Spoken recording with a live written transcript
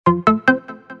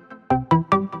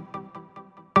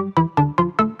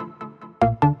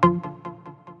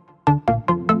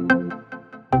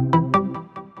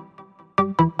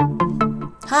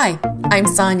Hi, I'm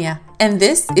Sonia, and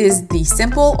this is the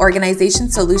Simple Organization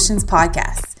Solutions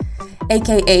Podcast,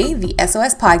 aka the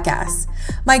SOS Podcast.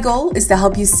 My goal is to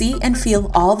help you see and feel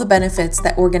all the benefits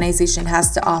that organization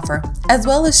has to offer, as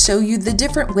well as show you the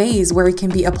different ways where it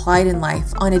can be applied in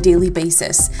life on a daily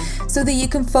basis, so that you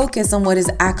can focus on what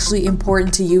is actually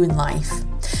important to you in life.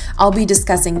 I'll be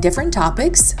discussing different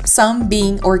topics, some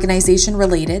being organization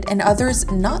related and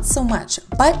others not so much,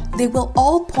 but they will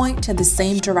all point to the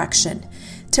same direction,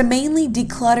 to mainly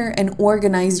declutter and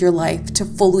organize your life to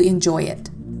fully enjoy it.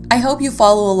 I hope you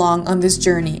follow along on this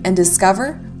journey and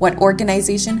discover what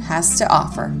organization has to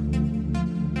offer.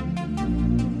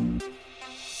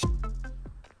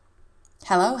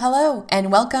 Hello,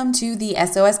 and welcome to the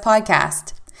SOS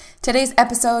Podcast. Today's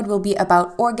episode will be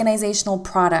about organizational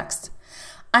products.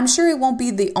 I'm sure it won't be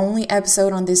the only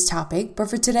episode on this topic, but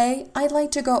for today, I'd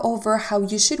like to go over how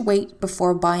you should wait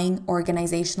before buying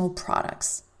organizational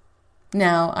products.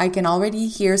 Now, I can already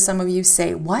hear some of you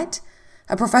say, what?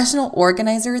 A professional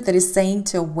organizer that is saying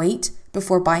to wait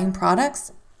before buying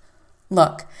products?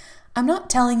 Look, I'm not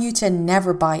telling you to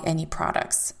never buy any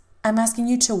products. I'm asking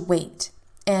you to wait,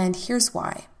 and here's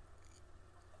why.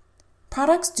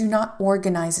 Products do not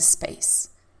organize a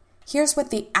space. Here's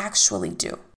what they actually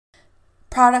do.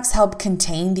 Products help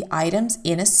contain the items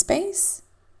in a space.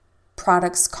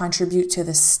 Products contribute to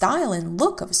the style and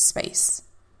look of a space.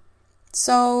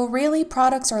 So really,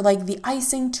 products are like the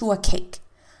icing to a cake.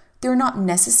 They're not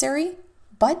necessary,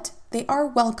 but they are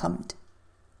welcomed.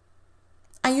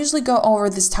 I usually go over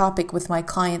this topic with my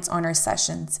clients on our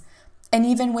sessions, and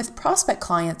even with prospect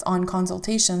clients on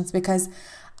consultations, because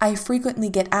I frequently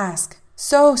get asked,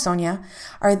 "So, Sonia,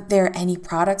 are there any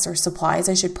products or supplies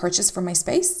I should purchase for my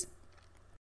space?"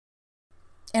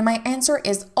 And my answer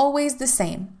is always the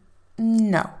same: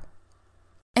 no.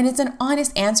 And it's an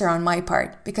honest answer on my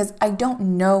part because I don't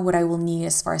know what I will need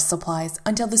as far as supplies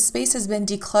until the space has been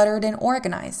decluttered and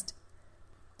organized.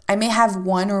 I may have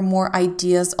one or more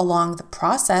ideas along the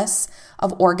process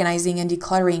of organizing and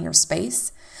decluttering your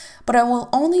space, but I will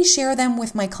only share them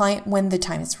with my client when the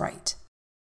time is right.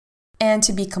 And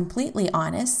to be completely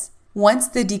honest, once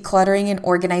the decluttering and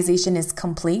organization is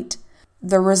complete,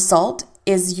 the result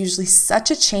is usually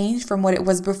such a change from what it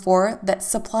was before that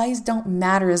supplies don't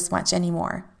matter as much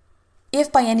anymore.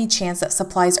 If by any chance that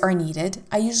supplies are needed,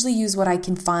 I usually use what I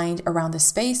can find around the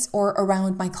space or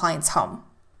around my client's home.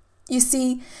 You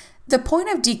see, the point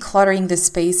of decluttering the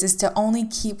space is to only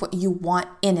keep what you want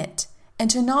in it and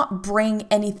to not bring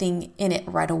anything in it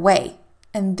right away.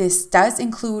 And this does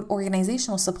include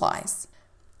organizational supplies.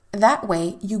 That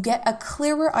way, you get a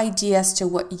clearer idea as to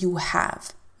what you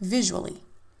have visually.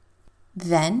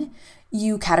 Then,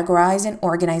 you categorize and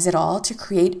organize it all to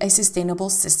create a sustainable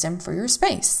system for your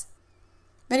space.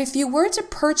 But if you were to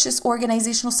purchase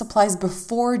organizational supplies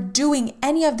before doing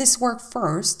any of this work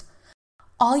first,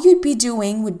 all you'd be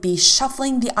doing would be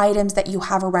shuffling the items that you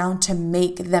have around to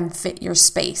make them fit your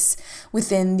space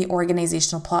within the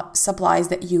organizational supplies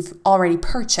that you've already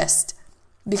purchased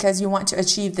because you want to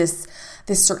achieve this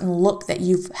certain look that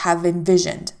you have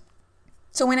envisioned.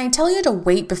 So when I tell you to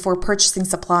wait before purchasing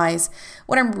supplies,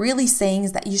 what I'm really saying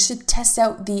is that you should test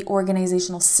out the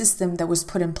organizational system that was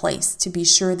put in place to be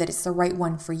sure that it's the right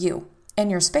one for you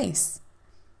and your space.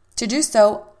 To do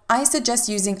so, I suggest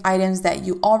using items that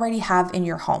you already have in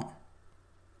your home.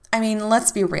 I mean,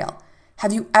 let's be real.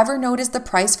 Have you ever noticed the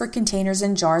price for containers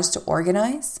and jars to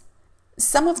organize?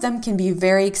 Some of them can be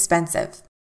very expensive.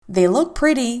 They look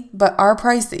pretty, but are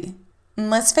pricey. And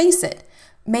let's face it,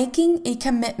 making a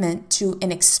commitment to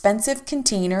an expensive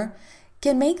container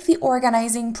can make the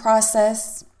organizing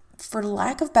process, for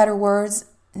lack of better words,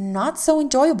 not so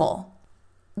enjoyable.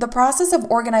 The process of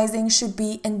organizing should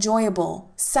be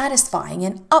enjoyable, satisfying,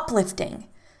 and uplifting.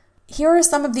 Here are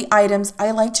some of the items I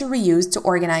like to reuse to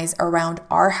organize around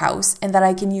our house and that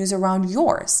I can use around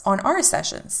yours on our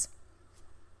sessions.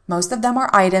 Most of them are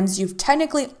items you've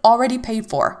technically already paid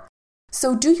for.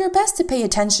 So do your best to pay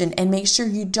attention and make sure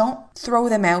you don't throw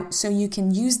them out so you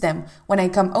can use them when I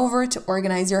come over to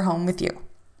organize your home with you.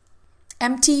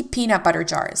 Empty peanut butter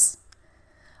jars.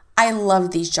 I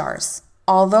love these jars.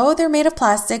 Although they're made of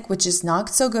plastic, which is not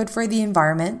so good for the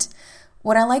environment,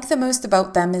 what I like the most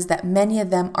about them is that many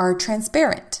of them are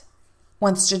transparent.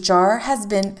 Once the jar has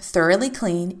been thoroughly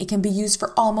cleaned, it can be used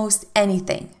for almost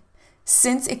anything.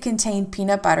 Since it contained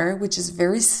peanut butter, which is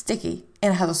very sticky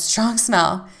and has a strong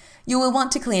smell, you will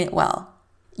want to clean it well.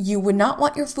 You would not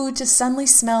want your food to suddenly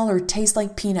smell or taste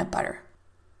like peanut butter.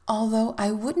 Although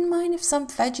I wouldn't mind if some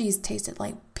veggies tasted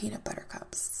like peanut butter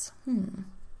cups.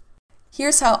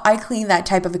 Here's how I clean that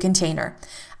type of a container.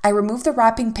 I remove the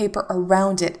wrapping paper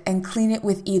around it and clean it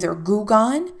with either Goo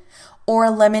Gone or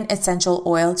lemon essential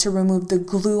oil to remove the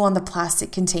glue on the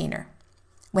plastic container.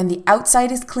 When the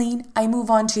outside is clean, I move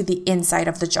on to the inside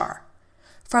of the jar.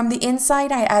 From the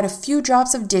inside, I add a few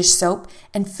drops of dish soap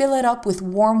and fill it up with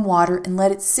warm water and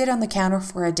let it sit on the counter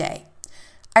for a day.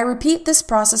 I repeat this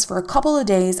process for a couple of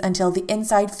days until the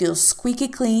inside feels squeaky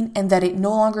clean and that it no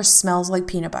longer smells like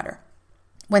peanut butter.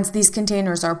 Once these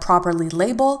containers are properly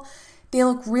labeled, they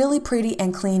look really pretty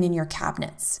and clean in your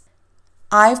cabinets.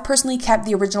 I've personally kept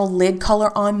the original lid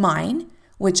color on mine,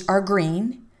 which are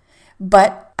green,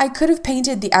 but I could have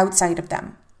painted the outside of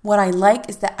them. What I like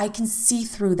is that I can see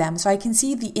through them, so I can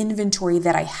see the inventory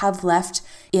that I have left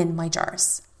in my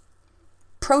jars.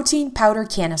 Protein powder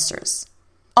canisters.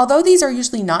 Although these are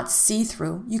usually not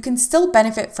see-through, you can still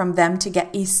benefit from them to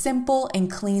get a simple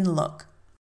and clean look.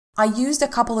 I used a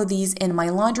couple of these in my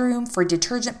laundry room for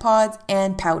detergent pods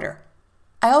and powder.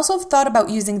 I also have thought about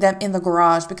using them in the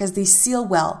garage because they seal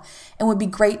well and would be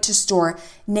great to store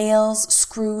nails,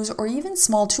 screws, or even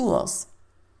small tools.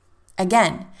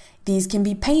 Again, these can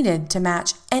be painted to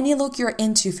match any look you're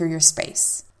into for your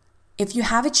space. If you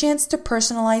have a chance to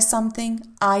personalize something,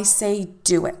 I say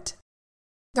do it.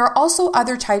 There are also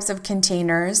other types of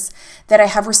containers that I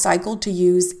have recycled to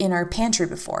use in our pantry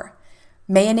before.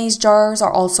 Mayonnaise jars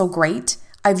are also great.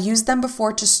 I've used them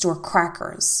before to store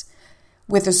crackers.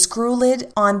 With a screw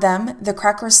lid on them, the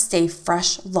crackers stay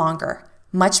fresh longer.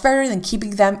 Much better than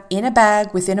keeping them in a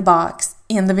bag within a box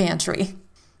in the pantry.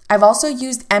 I've also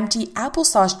used empty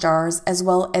applesauce jars as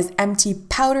well as empty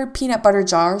powdered peanut butter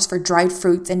jars for dried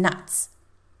fruits and nuts.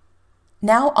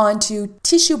 Now on to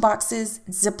tissue boxes,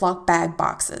 Ziploc bag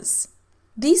boxes.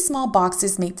 These small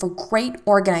boxes make for great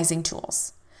organizing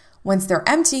tools. Once they're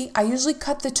empty, I usually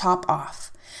cut the top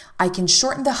off. I can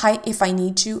shorten the height if I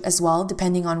need to as well,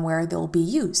 depending on where they'll be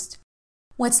used.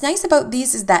 What's nice about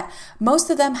these is that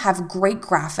most of them have great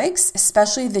graphics,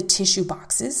 especially the tissue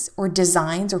boxes or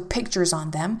designs or pictures on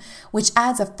them, which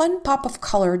adds a fun pop of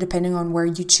color depending on where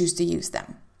you choose to use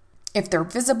them. If they're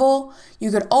visible, you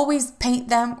could always paint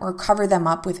them or cover them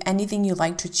up with anything you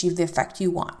like to achieve the effect you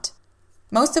want.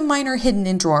 Most of mine are hidden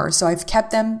in drawers, so I've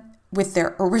kept them with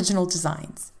their original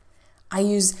designs. I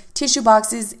use tissue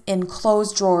boxes in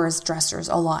closed drawers dressers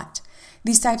a lot.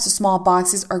 These types of small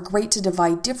boxes are great to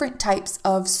divide different types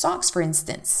of socks, for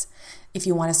instance, if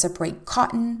you want to separate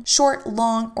cotton, short,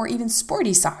 long, or even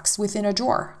sporty socks within a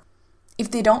drawer. If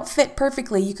they don't fit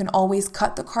perfectly, you can always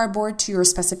cut the cardboard to your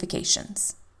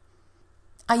specifications.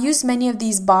 I use many of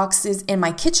these boxes in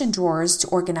my kitchen drawers to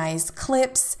organize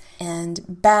clips and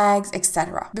bags,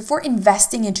 etc., before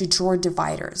investing into drawer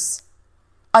dividers.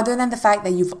 Other than the fact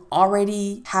that you've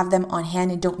already have them on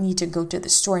hand and don't need to go to the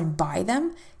store and buy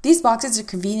them, these boxes are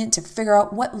convenient to figure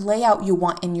out what layout you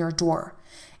want in your drawer.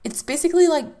 It's basically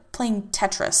like playing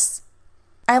Tetris.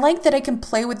 I like that I can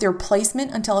play with their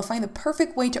placement until I find the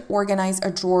perfect way to organize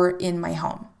a drawer in my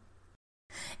home.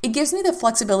 It gives me the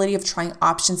flexibility of trying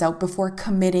options out before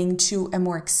committing to a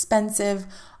more expensive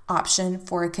option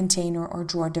for a container or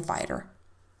drawer divider.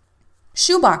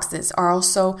 Shoe boxes are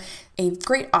also a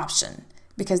great option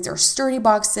because they're sturdy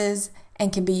boxes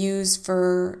and can be used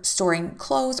for storing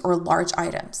clothes or large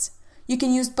items. You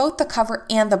can use both the cover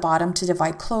and the bottom to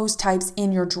divide clothes types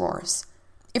in your drawers.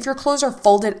 If your clothes are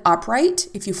folded upright,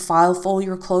 if you file fold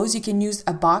your clothes, you can use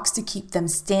a box to keep them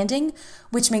standing,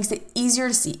 which makes it easier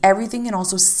to see everything and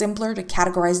also simpler to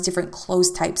categorize different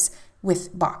clothes types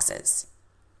with boxes.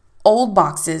 Old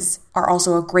boxes are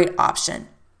also a great option.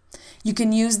 You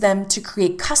can use them to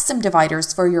create custom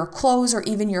dividers for your clothes or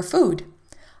even your food.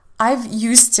 I've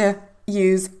used to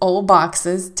use old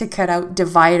boxes to cut out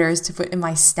dividers to put in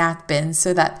my snack bins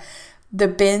so that the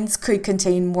bins could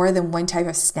contain more than one type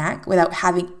of snack without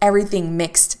having everything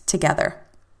mixed together.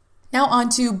 Now on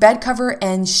to bed cover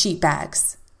and sheet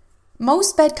bags.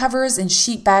 Most bed covers and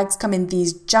sheet bags come in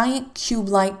these giant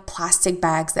cube-like plastic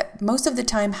bags that most of the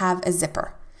time have a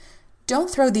zipper. Don't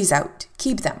throw these out,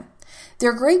 keep them.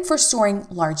 They're great for storing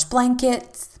large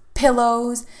blankets,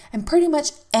 pillows, and pretty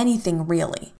much anything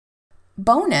really.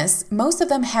 Bonus, most of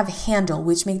them have handle,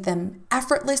 which make them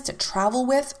effortless to travel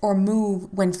with or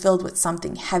move when filled with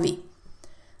something heavy.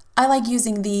 I like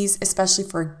using these especially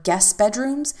for guest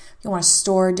bedrooms. You want to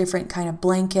store different kind of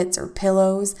blankets or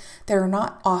pillows that are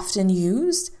not often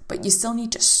used, but you still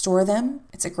need to store them.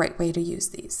 It's a great way to use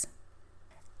these.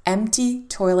 Empty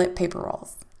toilet paper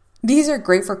rolls. These are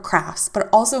great for crafts, but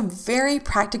also very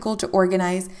practical to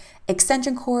organize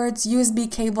extension cords,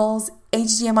 USB cables,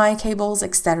 HDMI cables,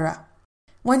 etc.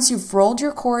 Once you've rolled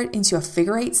your cord into a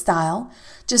figure-8 style,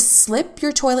 just slip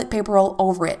your toilet paper roll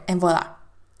over it and voila.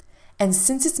 And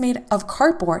since it's made of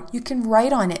cardboard, you can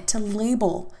write on it to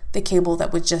label the cable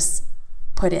that was just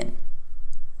put in.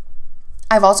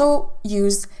 I've also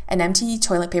used an empty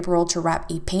toilet paper roll to wrap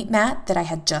a paint mat that I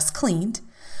had just cleaned.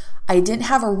 I didn't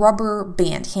have a rubber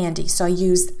band handy, so I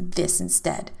used this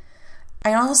instead.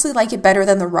 I honestly like it better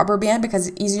than the rubber band because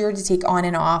it's easier to take on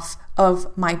and off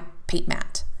of my paint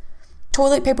mat.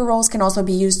 Toilet paper rolls can also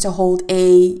be used to hold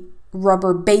a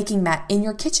rubber baking mat in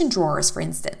your kitchen drawers, for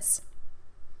instance.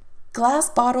 Glass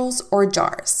bottles or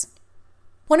jars.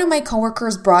 One of my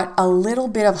coworkers brought a little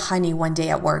bit of honey one day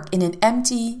at work in an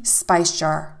empty spice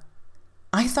jar.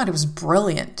 I thought it was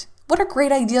brilliant. What a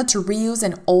great idea to reuse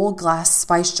an old glass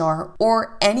spice jar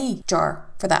or any jar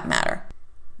for that matter.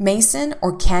 Mason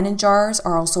or cannon jars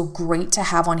are also great to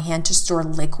have on hand to store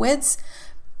liquids.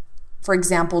 For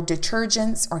example,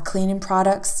 detergents or cleaning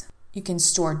products. You can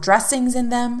store dressings in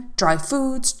them, dry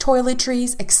foods,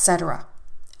 toiletries, etc.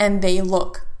 And they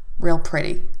look real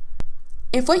pretty.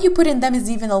 If what you put in them is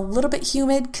even a little bit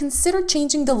humid, consider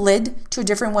changing the lid to a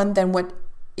different one than what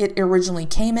it originally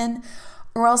came in,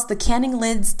 or else the canning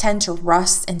lids tend to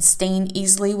rust and stain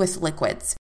easily with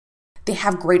liquids. They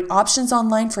have great options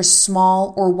online for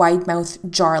small or wide-mouth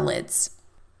jar lids.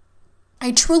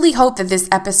 I truly hope that this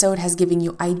episode has given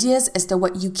you ideas as to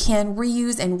what you can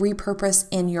reuse and repurpose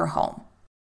in your home.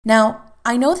 Now,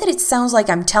 I know that it sounds like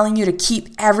I'm telling you to keep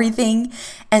everything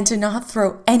and to not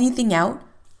throw anything out,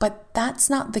 but that's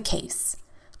not the case.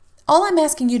 All I'm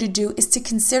asking you to do is to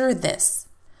consider this.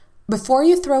 Before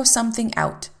you throw something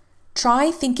out, try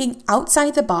thinking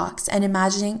outside the box and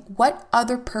imagining what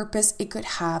other purpose it could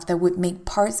have that would make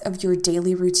parts of your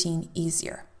daily routine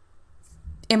easier.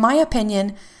 In my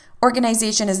opinion,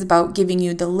 organization is about giving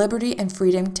you the liberty and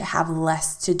freedom to have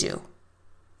less to do.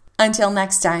 Until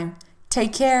next time,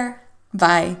 take care.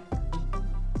 Bye.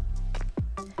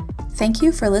 Thank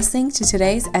you for listening to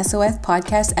today's SOS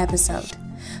podcast episode.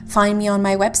 Find me on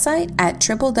my website at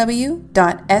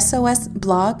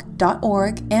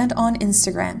www.sosblog.org and on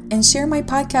Instagram, and share my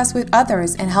podcast with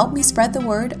others and help me spread the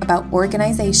word about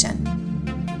organization.